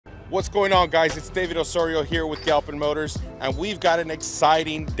What's going on, guys? It's David Osorio here with Galpin Motors, and we've got an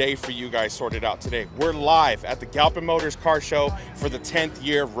exciting day for you guys sorted out today. We're live at the Galpin Motors Car Show for the 10th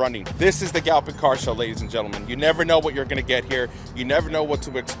year running. This is the Galpin Car Show, ladies and gentlemen. You never know what you're going to get here. You never know what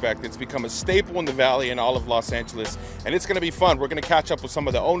to expect. It's become a staple in the Valley and all of Los Angeles, and it's going to be fun. We're going to catch up with some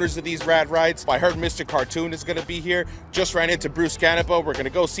of the owners of these rad rides. I heard Mr. Cartoon is going to be here. Just ran into Bruce Canepa. We're going to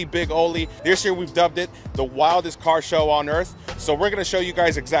go see Big Oli. This year we've dubbed it the Wildest Car Show on Earth. So we're going to show you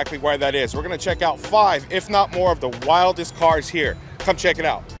guys exactly why that is. We're going to check out 5, if not more, of the wildest cars here. Come check it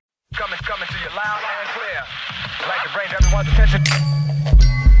out. Coming to you loud and clear. I'd like to bring everyone's attention.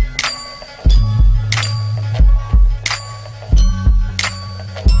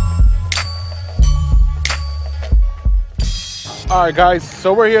 All right, guys,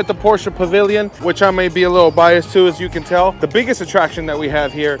 so we're here at the Porsche Pavilion, which I may be a little biased to, as you can tell. The biggest attraction that we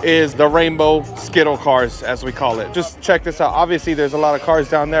have here is the rainbow Skittle cars, as we call it. Just check this out. Obviously, there's a lot of cars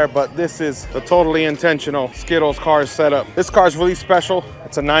down there, but this is the totally intentional Skittles cars setup. This car is really special.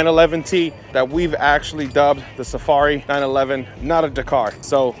 It's a 911T that we've actually dubbed the Safari 911, not a Dakar.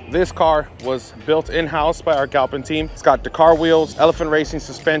 So this car was built in-house by our Galpin team. It's got Dakar wheels, elephant racing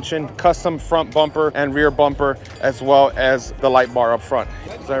suspension, custom front bumper and rear bumper, as well as the light bar up front.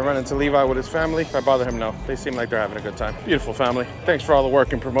 So I run into Levi with his family. If I bother him, no. They seem like they're having a good time. Beautiful family. Thanks for all the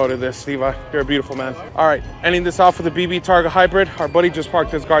work and promoted this, Levi. You're a beautiful man. All right, ending this off with the BB Targa Hybrid. Our buddy just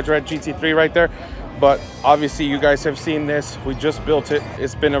parked his Guards Red GT3 right there. But obviously you guys have seen this. We just built it.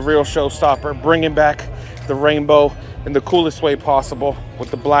 It's been a real showstopper, bringing back the rainbow in the coolest way possible with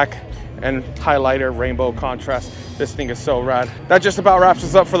the black and highlighter rainbow contrast. This thing is so rad. That just about wraps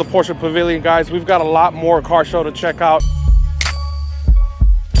us up for the Porsche Pavilion, guys. We've got a lot more car show to check out.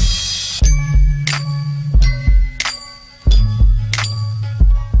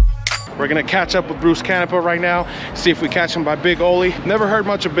 We're gonna catch up with Bruce Canepa right now, see if we catch him by Big Oli. Never heard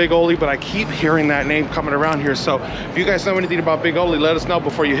much of Big Oli, but I keep hearing that name coming around here. So if you guys know anything about Big Oli, let us know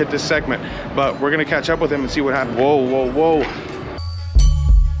before you hit this segment. But we're gonna catch up with him and see what happens. Whoa, whoa, whoa.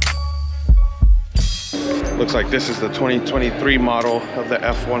 Looks like this is the 2023 model of the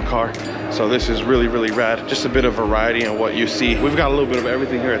F1 car. So this is really, really rad. Just a bit of variety in what you see. We've got a little bit of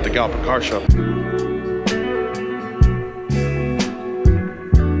everything here at the Galpin Car Show.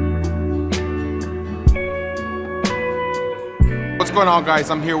 What's going on, guys?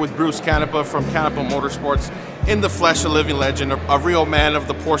 I'm here with Bruce Canepa from Canepa Motorsports, in the flesh, a living legend, a real man of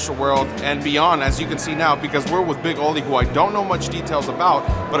the Porsche world and beyond, as you can see now, because we're with Big Oli, who I don't know much details about,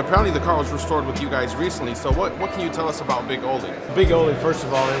 but apparently the car was restored with you guys recently. So what can you tell us about Big Oli? Big Oli, first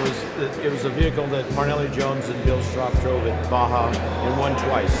of all, it was a vehicle that Parnelli Jones and Bill Straub drove at Baja and won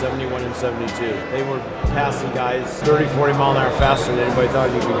twice, 71 and 72. They were passing guys 30, 40 mile an hour faster than anybody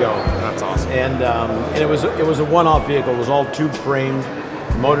thought you could go. That's awesome. And it was a one-off vehicle. It was all tube framed,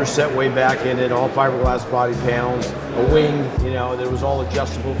 motor set way back in it, all fiberglass body panels, a wing, you know, that was all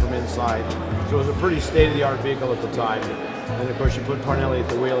adjustable from inside. So it was a pretty state-of-the-art vehicle at the time. And of course you put Parnelli at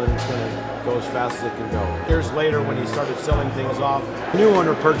the wheel and it's going to go as fast as it can go. Years later, when he started selling things off, a new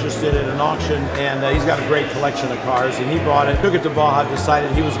owner purchased it at an auction, and he's got a great collection of cars, and he bought it, took it to Baja,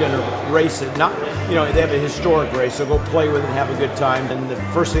 decided he was going to race it. Not, you know, they have a historic race, so go play with it and have a good time. And the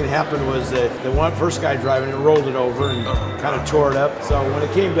first thing that happened was that the first guy driving it rolled it over and kind of tore it up. So when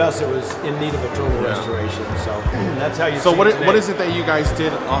it came to us, it was in need of a total restoration. So that's how you see it today. What is it that you guys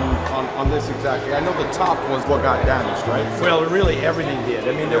did on this exactly? I know the top was what got damaged, right? Well, really everything did.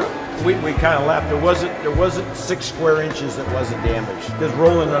 I mean, we kind of laughed. There wasn't 6 square inches that wasn't damaged. Just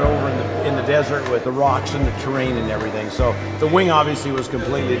rolling it over in the desert with the rocks and the terrain and everything. So the wing obviously was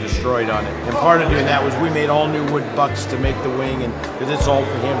completely destroyed on it. And part of doing that was we made all new wood bucks to make the wing, and because it's all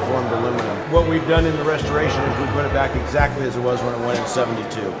hand-formed aluminum. What we've done in the restoration is we put it back exactly as it was when it went in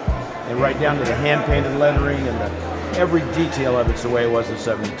 72, and right down to the hand-painted lettering and every detail of it's the way it was in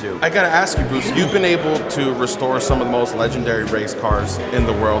 72. I gotta ask you, Bruce, you've been able to restore some of the most legendary race cars in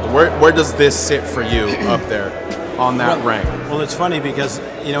the world. Where does this sit for you up there on that rank? Well, it's funny because,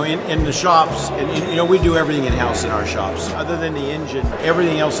 you know, in the shops, and you know, we do everything in-house in our shops. Other than the engine,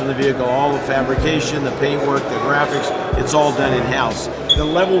 everything else in the vehicle, all the fabrication, the paintwork, the graphics, it's all done in-house. The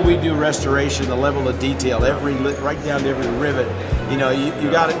level we do restoration, the level of detail, right down to every rivet, you know,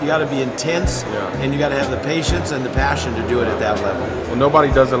 you gotta be intense, and you gotta have the patience and the passion to do it at that level. Well,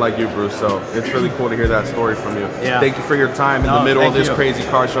 nobody does it like you, Bruce, so it's really cool to hear that story from you. Yeah. Thank you for your time in the middle of this crazy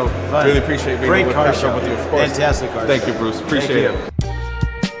car show. Really appreciate being able to catch up with you, of course. Fantastic car show. Thank you, Bruce. Appreciate it.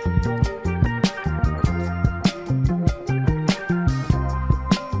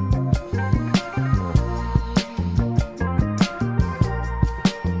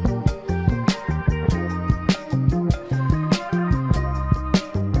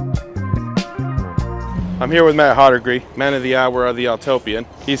 I'm here with Matt Hottergree, man of the hour of the Autopian.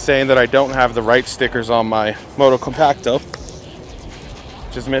 He's saying that I don't have the right stickers on my Moto Compacto.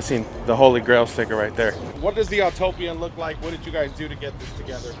 Just missing the Holy Grail sticker right there. What does the Autopian look like? What did you guys do to get this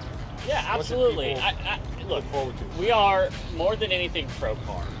together? Yeah, absolutely. Look, we are more than anything pro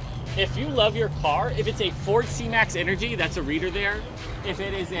car. If you love your car, if it's a Ford C-Max Energy, that's a reader there. If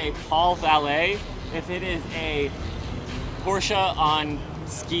it is a Paul Valet, if it is a Porsche on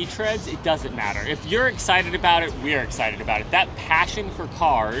ski treads, it doesn't matter. If you're excited about it, we're excited about it. That passion for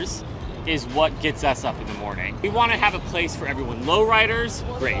cars is what gets us up in the morning. We want to have a place for everyone. Lowriders,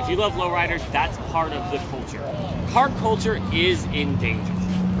 great. If you love lowriders, that's part of the culture. Car culture is in danger,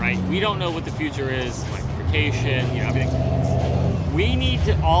 right? We don't know what the future is, electrification, you know, everything. We need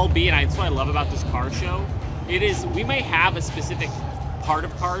to all be, and that's what I love about this car show, it is, we may have a specific part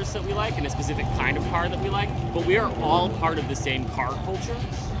of cars that we like and a specific kind of car that we like, but we are all part of the same car culture,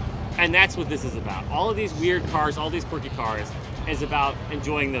 and that's what this is about. All of these weird cars, all these quirky cars, is about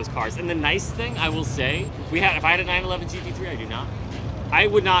enjoying those cars. And the nice thing, I will say, if I had a 911 GT3, I do not, I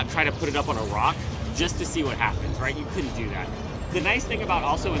would not try to put it up on a rock just to see what happens, right? You couldn't do that. The nice thing about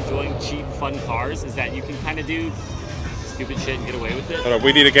also enjoying cheap, fun cars is that you can kind of do stupid shit and get away with it. Hold on,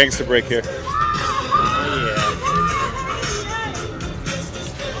 we need a gangster break here. Oh, yeah.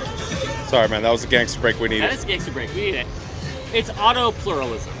 Sorry, man, that was a gangster break we needed. That is a gangster break, we need it. It's auto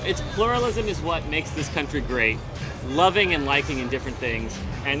pluralism. Pluralism is what makes this country great. Loving and liking in different things.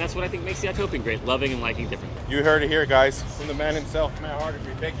 And that's what I think makes the Autopian great, loving and liking different things. You heard it here, guys, from the man himself, Matt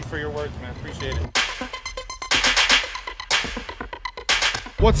Hottergree. Thank you for your words, man. Appreciate it.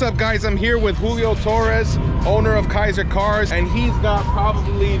 What's up, guys? I'm here with Julio Torres, owner of Kaiser Cars, and he's got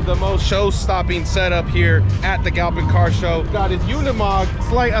probably the most show-stopping setup here at the Galpin Car Show. Got his Unimog,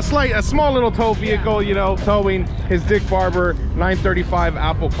 a small little tow vehicle, you know, towing his Dick Barber 935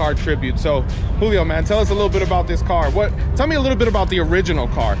 Apple Car Tribute. So, Julio, man, tell us a little bit about this car. Tell me a little bit about the original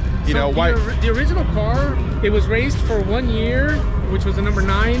car. You know, why? The original car, it was raced for 1 year, which was the number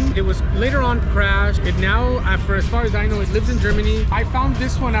 9. It was later on crashed. It now, as far as I know, it lives in Germany. I found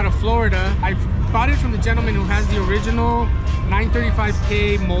this one out of Florida. I bought it from the gentleman who has the original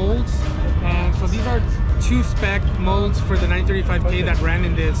 935K molds. And so these are 2 spec molds for the 935K that ran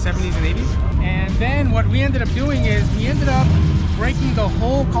in the 70s and 80s. And then what we ended up doing is we ended up breaking the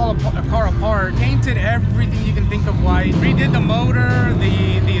whole car apart, painted everything you can think of white, redid the motor,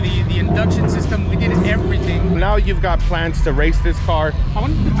 the induction system, we did everything. Now you've got plans to race this car.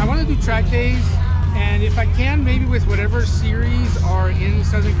 I want to do track days, and if I can, maybe with whatever series are in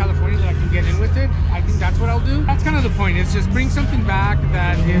Southern California that I can get in with it, I think that's what I'll do. That's kind of the point, is just bring something back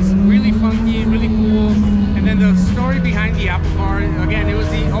that is really funky, really cool. And then the story behind the Apple car, again, it was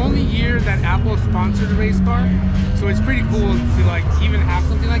the only year that Apple sponsored a race car. So it's pretty cool to like even have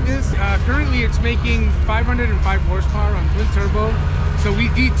something like this. Currently it's making 505 horsepower on twin turbo. So we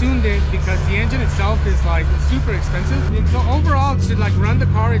detuned it because the engine itself is like super expensive. And so overall, to like run the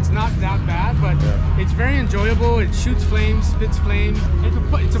car, it's not that bad, but it's very enjoyable. It shoots flames, spits flames.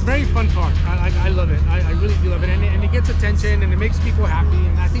 It's a very fun car. I love it. I really do love it. And it gets attention and it makes people happy.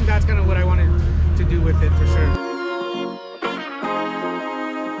 And I think that's kind of what I wanted to do with it for sure.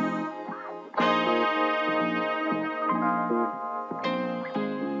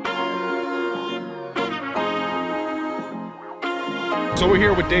 So we're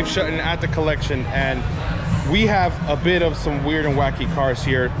here with Dave Shuten at the collection, and we have a bit of some weird and wacky cars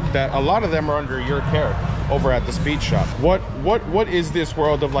here that a lot of them are under your care over at the Speed Shop. What is this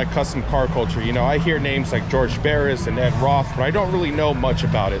world of like custom car culture? You know, I hear names like George Barris and Ed Roth, but I don't really know much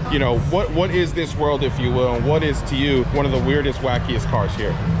about it. You know, what is this world, if you will, and what is to you one of the weirdest, wackiest cars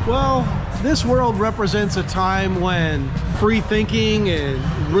here? Well, this world represents a time when free thinking and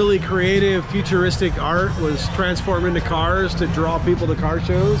really creative, futuristic art was transformed into cars to draw people to car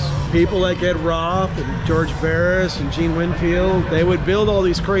shows. People like Ed Roth and George Barris and Gene Winfield, they would build all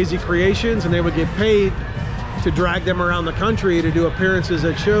these crazy creations and they would get paid to drag them around the country to do appearances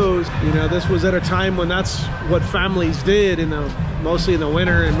at shows. You know, this was at a time when that's what families did mostly in the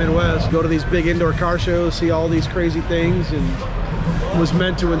winter in Midwest. Go to these big indoor car shows, see all these crazy things, and was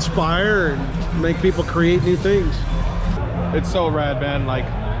meant to inspire and make people create new things. It's so rad, man. Like,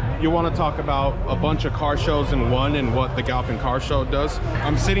 you want to talk about a bunch of car shows in one and what the Galpin Car Show does.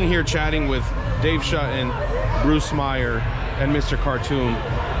 I'm sitting here chatting with Dave Shuten, Bruce Meyer, and Mr. Cartoon,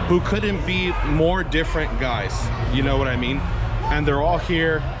 who couldn't be more different guys, you know what I mean? And they're all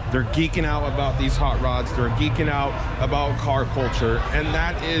here, they're geeking out about these hot rods, they're geeking out about car culture, and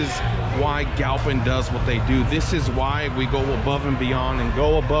that is why Galpin does what they do. This is why we go above and beyond and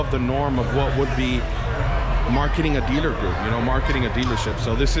go above the norm of what would be marketing a dealer group, you know, marketing a dealership.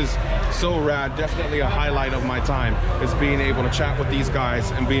 So this is so rad. Definitely a highlight of my time is being able to chat with these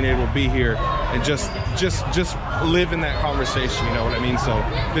guys and being able to be here and just live in that conversation, you know what I mean? So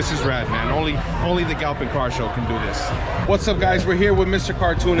this is rad, man. Only the Galpin Car Show can do this. What's up, guys? We're here with Mr.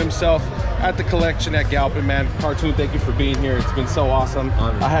 Cartoon himself at the collection at Galpin, man. Cartoon, thank you for being here. It's been so awesome.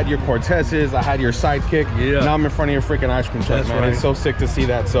 I had your Cortezes, I had your Sidekick. Yeah. Now I'm in front of your freaking ice cream truck. That's man. Right. It's so sick to see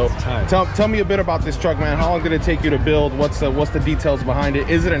that. So tell me a bit about this truck, man. How long did it take you to build? What's the details behind it?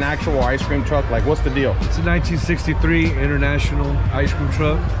 Is it an actual ice cream truck? Like, what's the deal? It's a 1963 International ice cream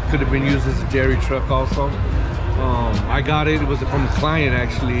truck. Could have been used as a dairy truck also. I got it. It was from the client,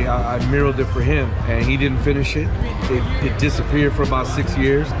 actually. I mirrored it for him, and he didn't finish it. It disappeared for about 6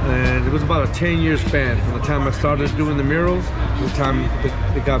 years, and it was about a 10-year span from the time I started doing the murals to the time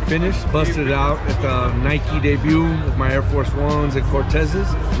it got finished. Busted it out at the Nike debut with my Air Force Ones and Cortezes.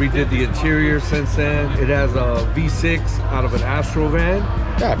 Redid the interior since then. It has a V6 out of an Astro van.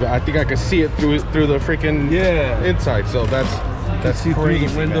 Yeah, but I think I could see it through the freaking inside. So that's see crazy, through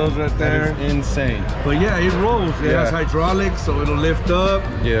the windows, man. Right there. That is insane. But yeah, it rolls. It has hydraulics, so it'll lift up.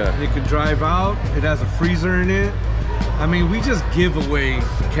 Yeah. It can drive out. It has a freezer in it. I mean, we just give away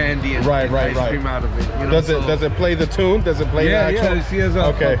candy and ice cream out of it. You know? Does it play the tune? Does it play the actual? Yeah, you see, it has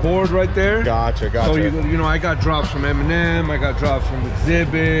a board right there. Gotcha. So you know, I got drops from Eminem. I got drops from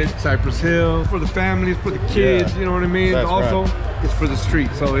Exhibit, Cypress Hill. For the families, for the kids. You know what I mean? That's also. Right. It's for the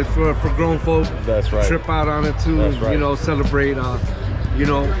street, so it's for grown folk. That's right. Trip out on it too, you know, celebrate, you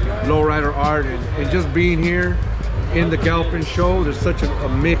know, lowrider art and just being here in the Galpin show. There's such a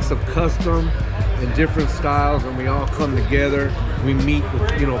mix of custom and different styles, and we all come together. We meet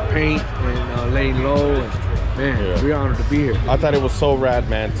with, you know, paint and laying low. And, man, we're honored to be here. I thought it was so rad,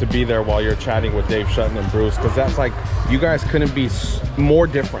 man, to be there while you're chatting with Dave Shuten and Bruce, because that's like, you guys couldn't be more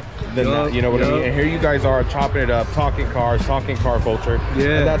different than that, you know what I mean? And here you guys are chopping it up, talking cars, talking car culture.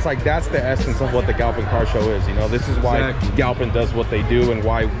 Yeah. And that's the essence of what the Galpin Car Show is, you know? This is why Galpin does what they do and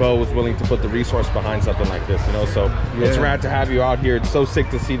why Bo is willing to put the resource behind something like this, you know? So it's rad to have you out here. It's so sick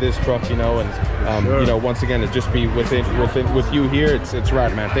to see this truck, you know? And, you know, once again, to just be with you here, it's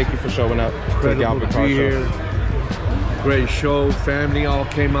rad, man. Thank you for showing up to the Galpin Car Show. Great show. Family all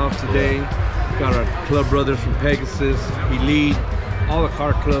came out today. Got our club brothers from Pegasus, Elite. All the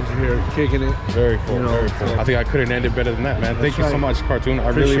car clubs are here kicking it. Very cool, you know, very cool. I think I couldn't end it better than that, man. Thank you so much, Cartoon. I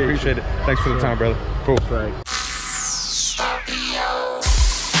really appreciate it. Thanks for the time, brother. Cool. Right.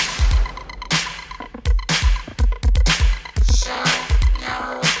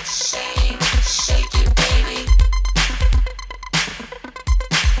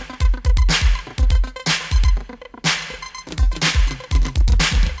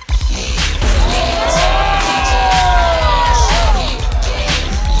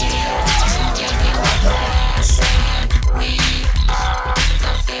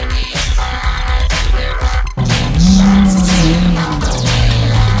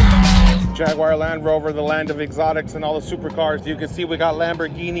 Jaguar Land Rover, the land of exotics and all the supercars. You can see we got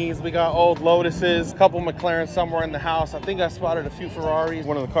Lamborghinis, we got old Lotuses, a couple McLarens somewhere in the house. I think I spotted a few Ferraris.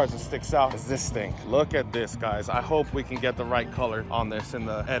 One of the cars that sticks out is this thing. Look at this, guys. I hope we can get the right color on this in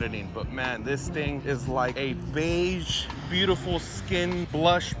the editing, but man, this thing is like a beige, beautiful skin,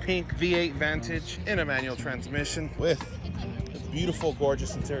 blush pink V8 Vantage in a manual transmission with a beautiful,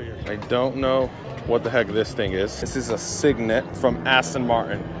 gorgeous interior. I don't know what the heck this thing is. This is a Signet from Aston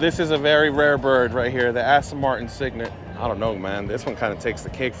Martin. This is a very rare bird right here, the Aston Martin Signet. I don't know, man. This one kind of takes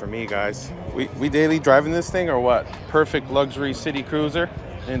the cake for me, guys. We daily driving this thing or what? Perfect luxury city cruiser.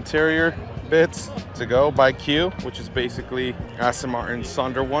 Interior bits to go by Q, which is basically Aston Martin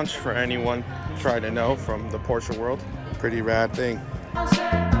Sonderwunsch for anyone trying to know from the Porsche world. Pretty rad thing.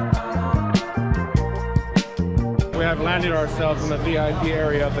 We have landed ourselves in the VIP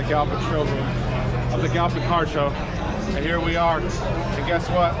area of the Galpin showroom, of the Galpin Car Show. And here we are. And guess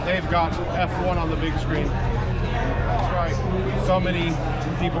what? They've got F1 on the big screen. That's right. So many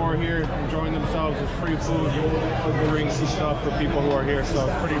people are here enjoying themselves. There's free food, drinks and stuff for people who are here. So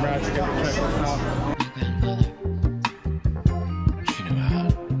it's pretty rad to get to check this out.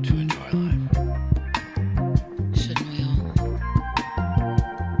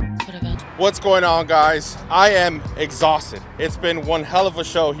 What's going on, guys? I am exhausted. It's been one hell of a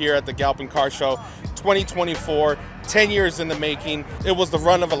show here at the Galpin Car Show 2024, 10 years in the making. It was the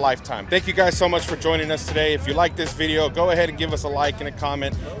run of a lifetime. Thank you guys so much for joining us today. If you like this video, go ahead and give us a like and a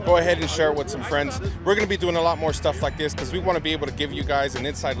comment. Go ahead and share it with some friends. We're gonna be doing a lot more stuff like this because we wanna be able to give you guys an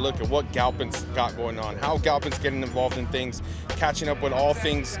inside look at what Galpin's got going on, how Galpin's getting involved in things, catching up with all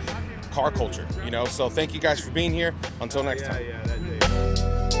things car culture, you know? So thank you guys for being here. Until next time.